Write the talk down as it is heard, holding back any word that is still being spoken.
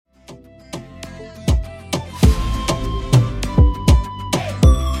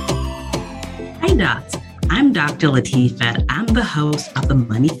Dots. I'm Dr. Latifat. I'm the host of the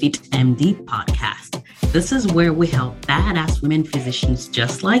Money Fit MD podcast. This is where we help badass women physicians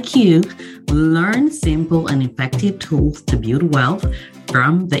just like you learn simple and effective tools to build wealth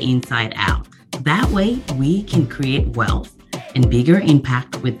from the inside out. That way, we can create wealth and bigger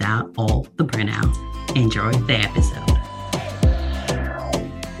impact without all the burnout. Enjoy the episode.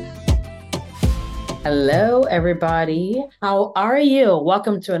 Hello, everybody. How are you?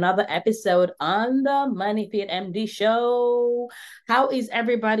 Welcome to another episode on the Money Fit MD show. How is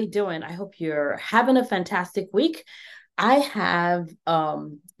everybody doing? I hope you're having a fantastic week. I have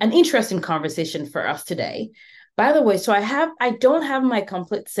an interesting conversation for us today. By the way, I don't have my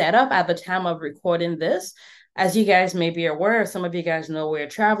complete setup at the time of recording this. As you guys may be aware, some of you guys know we're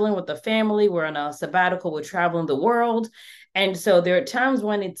traveling with the family. We're on a sabbatical. We're traveling the world. And so there are times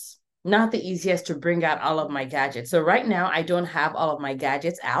when it's not the easiest to bring out all of my gadgets. So right now, I don't have all of my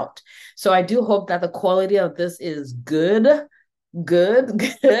gadgets out. So I do hope that the quality of this is good.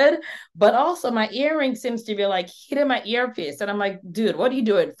 But also my earring seems to be like hitting my earpiece. And I'm like, dude, what are you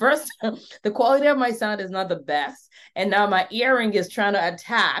doing? First, the quality of my sound is not the best. And now my earring is trying to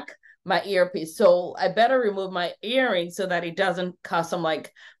attack my earpiece. So I better remove my earring so that it doesn't cause some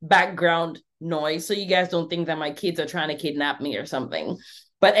like background noise. So you guys don't think that my kids are trying to kidnap me or something.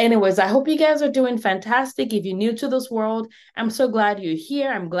 But anyways, I hope you guys are doing fantastic. If you're new to this world, I'm so glad you're here.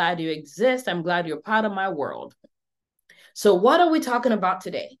 I'm glad you exist. I'm glad you're part of my world. So what are we talking about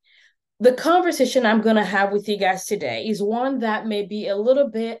today? The conversation I'm going to have with you guys today is one that may be a little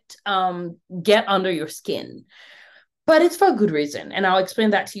bit get under your skin, but it's for a good reason. And I'll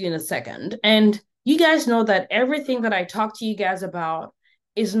explain that to you in a second. And you guys know that everything that I talk to you guys about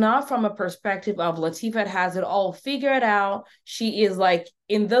is not from a perspective of Latifat has it all figured out. She is like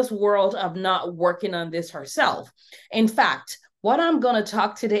in this world of not working on this herself. In fact, what I'm going to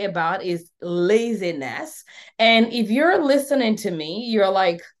talk today about is laziness. And if you're listening to me, you're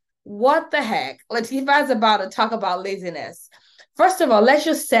like, what the heck? Latifat's about to talk about laziness. First of all, let's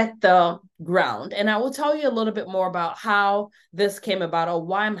just set the ground. And I will tell you a little bit more about how this came about or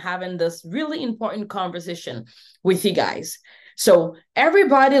why I'm having this really important conversation with you guys. So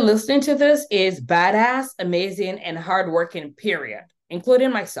everybody listening to this is badass, amazing, and hardworking, period,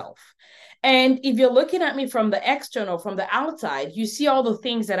 including myself. And if you're looking at me from the external, from the outside, you see all the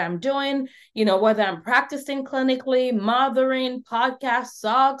things that I'm doing, whether I'm practicing clinically, mothering, podcasts,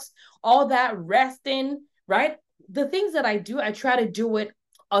 socks, all that, resting, right? The things that I do, I try to do it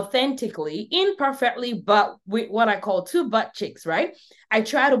authentically, imperfectly, but with what I call two butt cheeks, right? I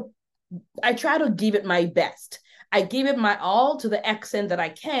try to give it my best. I give it my all to the extent that I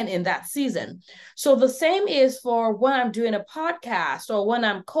can in that season. So the same is for when I'm doing a podcast or when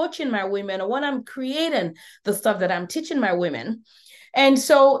I'm coaching my women or when I'm creating the stuff that I'm teaching my women. And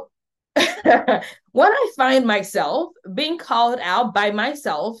so when I find myself being called out by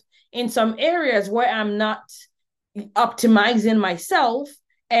myself in some areas where I'm not optimizing myself,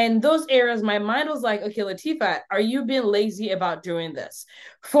 and those areas, my mind was like, okay, Latifat, are you being lazy about doing this?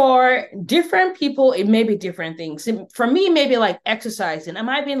 For different people, it may be different things. For me, maybe like exercising. Am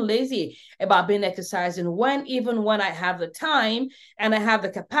I being lazy about being exercising when even when I have the time and I have the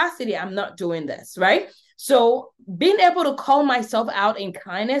capacity, I'm not doing this, right? So being able to call myself out in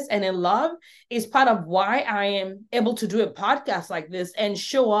kindness and in love is part of why I am able to do a podcast like this and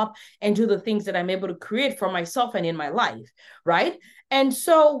show up and do the things that I'm able to create for myself and in my life, right? And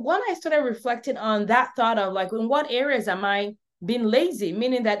so when I started reflecting on that thought of like, in what areas am I being lazy?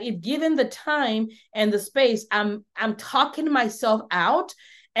 Meaning that if given the time and the space, I'm talking myself out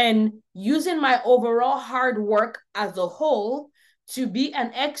and using my overall hard work as a whole to be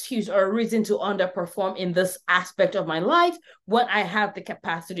an excuse or a reason to underperform in this aspect of my life when I have the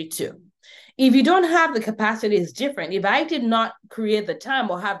capacity to. If you don't have the capacity, it's different. If I did not create the time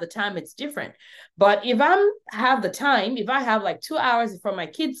or have the time, it's different. But if I have the time, if I have like 2 hours before my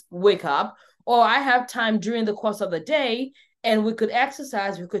kids wake up, or I have time during the course of the day, and we could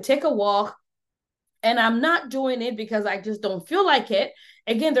exercise, we could take a walk, and I'm not doing it because I just don't feel like it.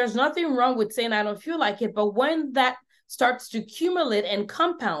 Again, there's nothing wrong with saying I don't feel like it, but when that starts to accumulate and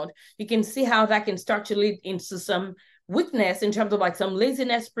compound, you can see how that can start to lead into some weakness in terms of like some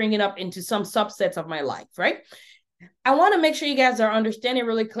laziness springing up into some subsets of my life, right? I want to make sure you guys are understanding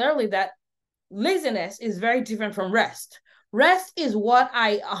really clearly that laziness is very different from rest. Rest is what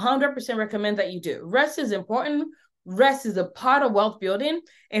I 100% recommend that you do. Rest is important. Rest is a part of wealth building.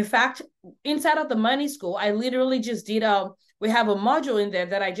 In fact, inside of the money school, I literally just did we have a module in there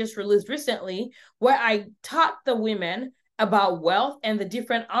that I just released recently where I taught the women about wealth and the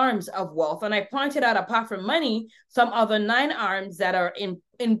different arms of wealth. And I pointed out, apart from money, some other 9 arms that are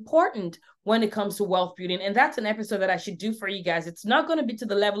important when it comes to wealth building. And that's an episode that I should do for you guys. It's not going to be to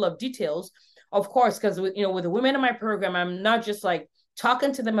the level of details, of course, because with the women in my program, I'm not just like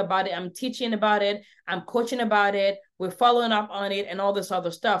talking to them about it. I'm teaching about it. I'm coaching about it. We're following up on it and all this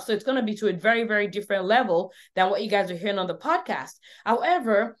other stuff. So it's going to be to a very, very different level than what you guys are hearing on the podcast.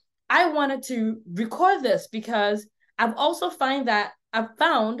 However, I wanted to record this because I've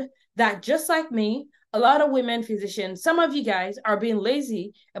found that just like me, a lot of women physicians, some of you guys are being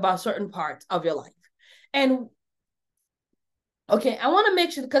lazy about certain parts of your life. And okay, I want to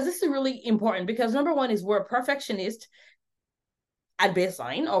make sure, because this is really important, because number one is we're a perfectionist at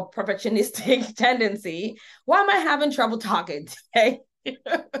baseline, or perfectionistic tendency. Why am I having trouble talking today?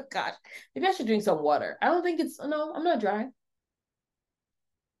 Gosh, maybe I should drink some water. I don't think no, I'm not dry.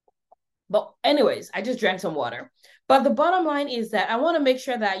 But anyways, I just drank some water. But the bottom line is that I want to make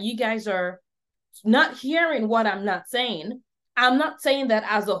sure that you guys are not hearing what I'm not saying. I'm not saying that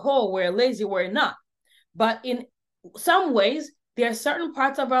as a whole we're lazy, we're not. But in some ways, there are certain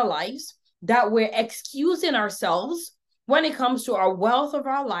parts of our lives that we're excusing ourselves when it comes to our wealth of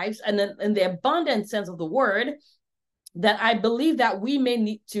our lives and in the abundant sense of the word, that I believe that we may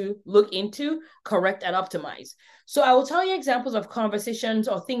need to look into, correct, and optimize. So I will tell you examples of conversations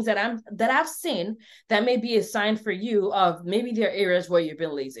or things that I've seen that may be a sign for you of maybe there are areas where you've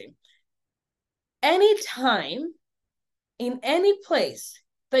been lazy. Anytime, in any place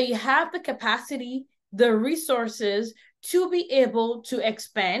that you have the capacity, the resources to be able to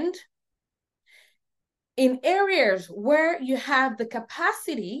expand, in areas where you have the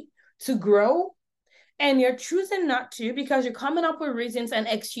capacity to grow and you're choosing not to because you're coming up with reasons and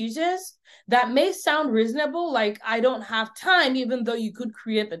excuses that may sound reasonable, like I don't have time, even though you could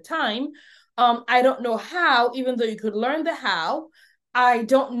create the time. I don't know how, even though you could learn the how. I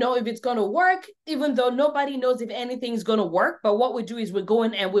don't know if it's going to work, even though nobody knows if anything's going to work. But what we do is we go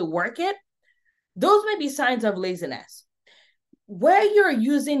in and we work it. Those may be signs of laziness. Where you're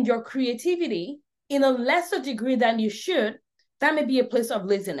using your creativity in a lesser degree than you should, that may be a place of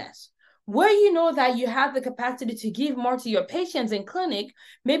laziness. Where you know that you have the capacity to give more to your patients in clinic,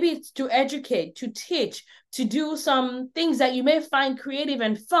 maybe it's to educate, to teach, to do some things that you may find creative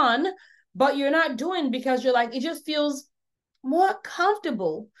and fun, but you're not doing because you're like, it just feels more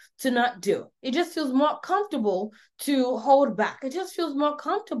comfortable to not do. It just feels more comfortable to hold back. It just feels more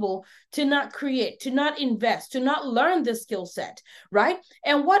comfortable to not create, to not invest, to not learn the skill set, right?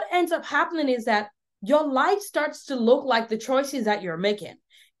 And what ends up happening is that your life starts to look like the choices that you're making.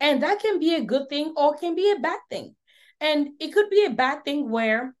 And that can be a good thing or can be a bad thing. And it could be a bad thing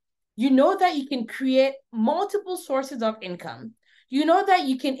where you know that you can create multiple sources of income. You know that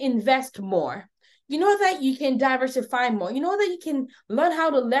you can invest more. You know that you can diversify more. You know that you can learn how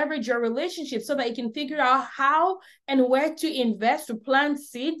to leverage your relationship so that you can figure out how and where to invest, to plant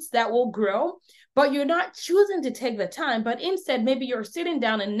seeds that will grow. But you're not choosing to take the time, but instead maybe you're sitting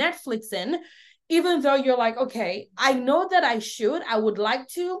down and Netflixing, even though you're like, okay, I know that I would like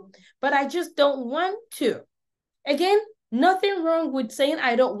to, but I just don't want to. Again, nothing wrong with saying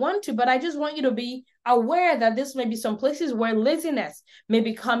I don't want to, but I just want you to be aware that this may be some places where laziness may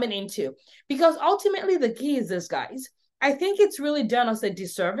be coming into. Because ultimately the key is this, guys. I think it's really done us a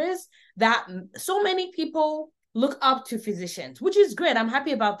disservice that so many people look up to physicians, which is great. I'm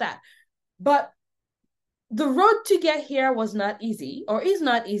happy about that. But the road to get here was not easy, or is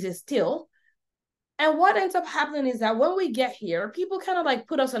not easy still. And what ends up happening is that when we get here, people kind of like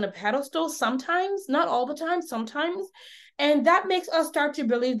put us on a pedestal sometimes, not all the time, sometimes. And that makes us start to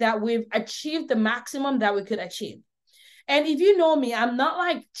believe that we've achieved the maximum that we could achieve. And if you know me, I'm not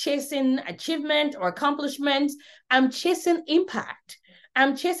like chasing achievement or accomplishment. I'm chasing impact.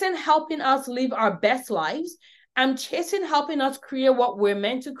 I'm chasing helping us live our best lives. I'm chasing helping us create what we're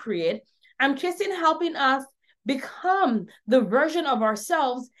meant to create. I'm chasing helping us become the version of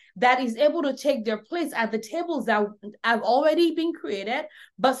ourselves that is able to take their place at the tables that have already been created,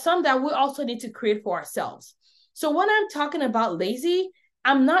 but some that we also need to create for ourselves. So when I'm talking about lazy,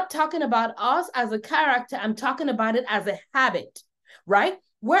 I'm not talking about us as a character. I'm talking about it as a habit, right?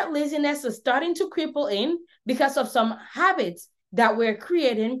 Where laziness is starting to cripple in because of some habits that we're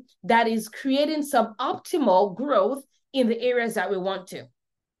creating that is creating suboptimal growth in the areas that we want to.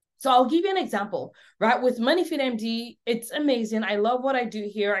 So I'll give you an example, right? With MoneyFit MD, it's amazing. I love what I do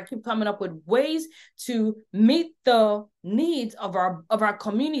here. I keep coming up with ways to meet the needs of our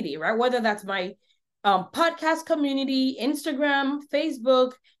community, right? Whether that's my podcast community, Instagram,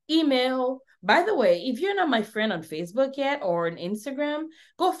 Facebook, email. By the way, if you're not my friend on Facebook yet or on Instagram,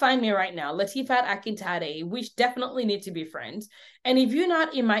 go find me right now, Latifat Akintade. We definitely need to be friends. And if you're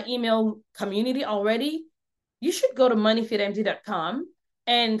not in my email community already, you should go to moneyfitmd.com.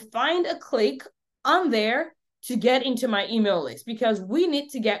 and find a click on there to get into my email list, because we need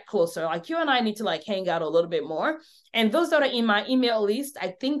to get closer. Like you and I need to like hang out a little bit more. And those that are in my email list,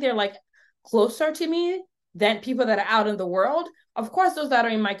 I think they're like closer to me than people that are out in the world. Of course, those that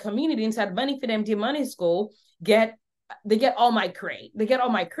are in my community inside Money Fit MD Money School get all my crate. They get all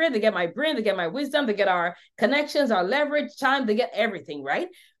my crate, they get my brain, they get my wisdom, they get our connections, our leverage, time, they get everything, right?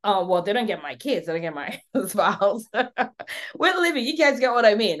 Well, they don't get my kids, they don't get my spouse. We're living, you guys get what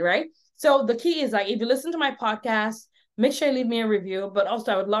I mean, right? So the key is like, if you listen to my podcast, make sure you leave me a review, but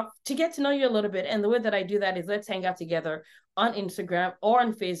also I would love to get to know you a little bit. And the way that I do that is let's hang out together on Instagram or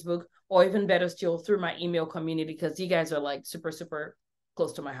on Facebook, or even better still through my email community, because you guys are like super, super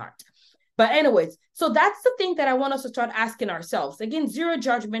close to my heart. But anyways, so that's the thing that I want us to start asking ourselves. Again, zero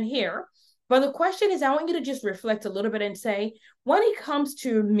judgment here. But the question is, I want you to just reflect a little bit and say, when it comes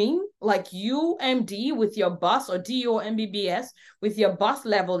to me, like you, MD, with your boss, or DO, MBBS, with your boss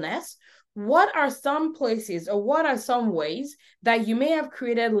levelness, what are some places or what are some ways that you may have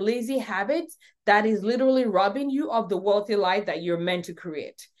created lazy habits that is literally robbing you of the wealthy life that you're meant to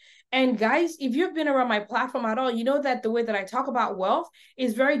create? And guys, if you've been around my platform at all, you know that the way that I talk about wealth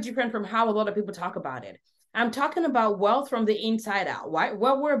is very different from how a lot of people talk about it. I'm talking about wealth from the inside out, right?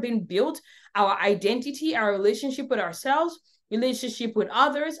 Where we're being built, our identity, our relationship with ourselves, relationship with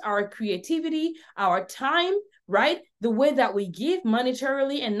others, our creativity, our time, right? The way that we give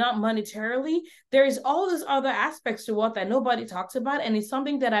monetarily and not monetarily. There is all these other aspects to wealth that nobody talks about. And it's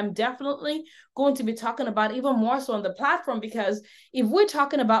something that I'm definitely going to be talking about even more so on the platform, because if we're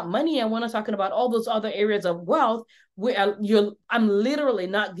talking about money and we're not talking about all those other areas of wealth, I'm literally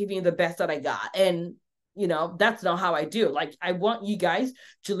not giving you the best that I got. And that's not how I do. Like, I want you guys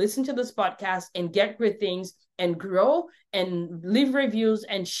to listen to this podcast and get great things and grow and leave reviews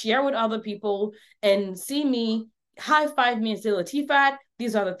and share with other people and see me, high five me and say, Latifat,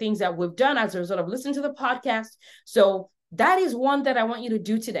 these are the things that we've done as a result of listening to the podcast. So that is one that I want you to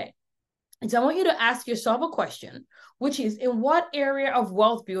do today. And so I want you to ask yourself a question, which is, in what area of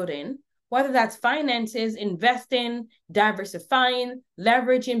wealth building, whether that's finances, investing, diversifying,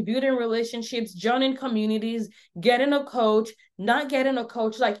 leveraging, building relationships, joining communities, getting a coach, not getting a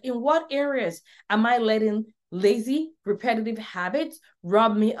coach, like in what areas am I letting lazy, repetitive habits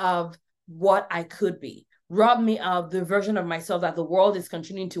rob me of what I could be? Rob me of the version of myself that the world is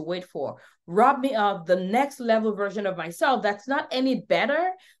continuing to wait for. Rob me of the next level version of myself that's not any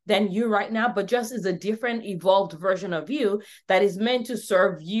better than you right now, but just is a different, evolved version of you that is meant to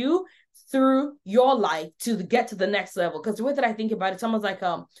serve you through your life to get to the next level. Because the way that I think about it, it's almost like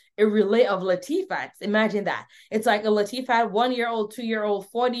a relay of Latifats. Imagine that. It's like a Latifat, 1 year old, 2 year old,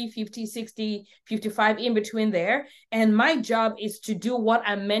 40, 50, 60, 55, in between there. And my job is to do what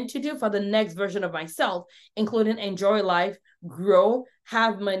I'm meant to do for the next version of myself, including enjoy life, grow,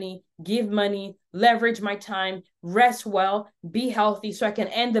 have money, give money, leverage my time, rest well, be healthy, so I can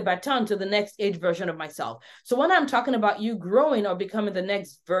end the baton to the next age version of myself. So when I'm talking about you growing or becoming the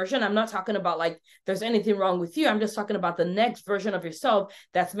next version, I'm not talking about like there's anything wrong with you. I'm just talking about the next version of yourself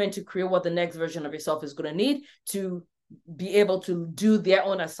that's meant to create what the next version of yourself is going to need to be able to do their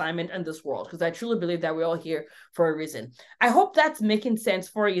own assignment in this world. Because I truly believe that we're all here for a reason. I hope that's making sense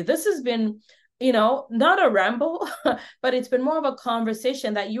for you. This has been, not a ramble, but it's been more of a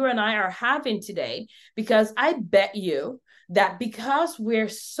conversation that you and I are having today, because I bet you that because we're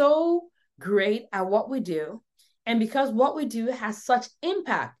so great at what we do, and because what we do has such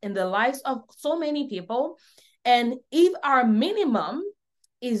impact in the lives of so many people, and if our minimum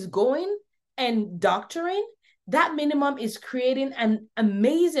is going and doctoring, that minimum is creating an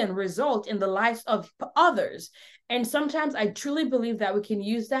amazing result in the lives of others. And sometimes I truly believe that we can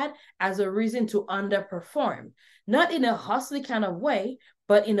use that as a reason to underperform, not in a hustly kind of way,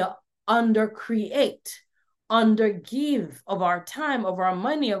 but in a undercreate, undergive of our time, of our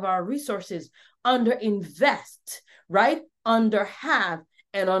money, of our resources, underinvest, right? Underhave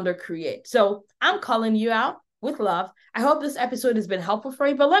and undercreate. So I'm calling you out with love. I hope this episode has been helpful for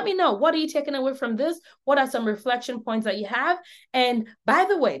you, but let me know, what are you taking away from this? What are some reflection points that you have? And by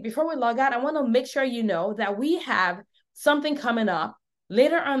the way, before we log out, I want to make sure you know that we have something coming up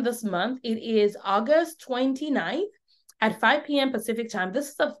later on this month. It is August 29th at 5 p.m. Pacific time. This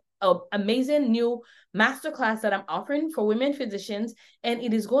is a amazing new masterclass that I'm offering for women physicians, and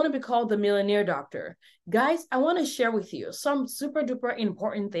it is going to be called The Millionaire Doctor. Guys, I want to share with you some super duper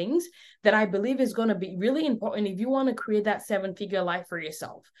important things that I believe is going to be really important if you want to create that 7-figure life for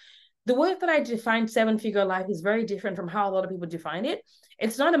yourself. the way that I define seven-figure life is very different from how a lot of people define it.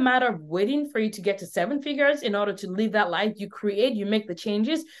 It's not a matter of waiting for you to get to seven figures in order to live that life. You create, you make the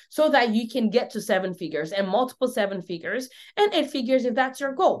changes so that you can get to seven figures and multiple seven figures and eight figures if that's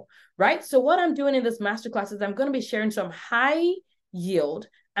your goal, right? So what I'm doing in this masterclass is I'm going to be sharing some high yield,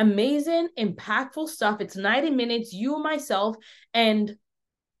 amazing, impactful stuff. It's 90 minutes, you, myself, and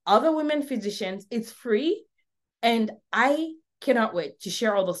other women physicians. It's free. And I cannot wait to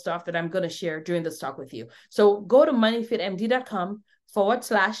share all the stuff that I'm going to share during this talk with you. So go to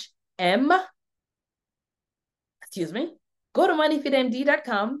moneyfitmd.com/M. Excuse me. Go to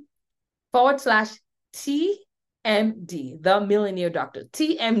moneyfitmd.com/TMD, the millionaire doctor,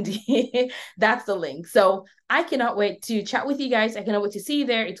 TMD. That's the link. So I cannot wait to chat with you guys. I cannot wait to see you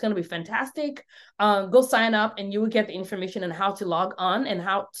there. It's going to be fantastic. Go sign up and you will get the information on how to log on and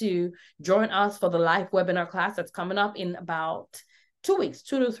how to join us for the live webinar class that's coming up in about 2 weeks,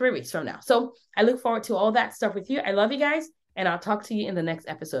 2 to 3 weeks from now. So I look forward to all that stuff with you. I love you guys, and I'll talk to you in the next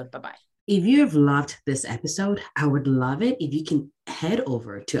episode. Bye-bye. If you have loved this episode, I would love it if you can head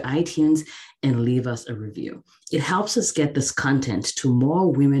over to iTunes and leave us a review. It helps us get this content to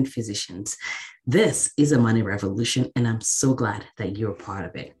more women physicians. This is a money revolution, and I'm so glad that you're part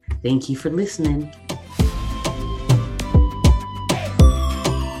of it. Thank you for listening.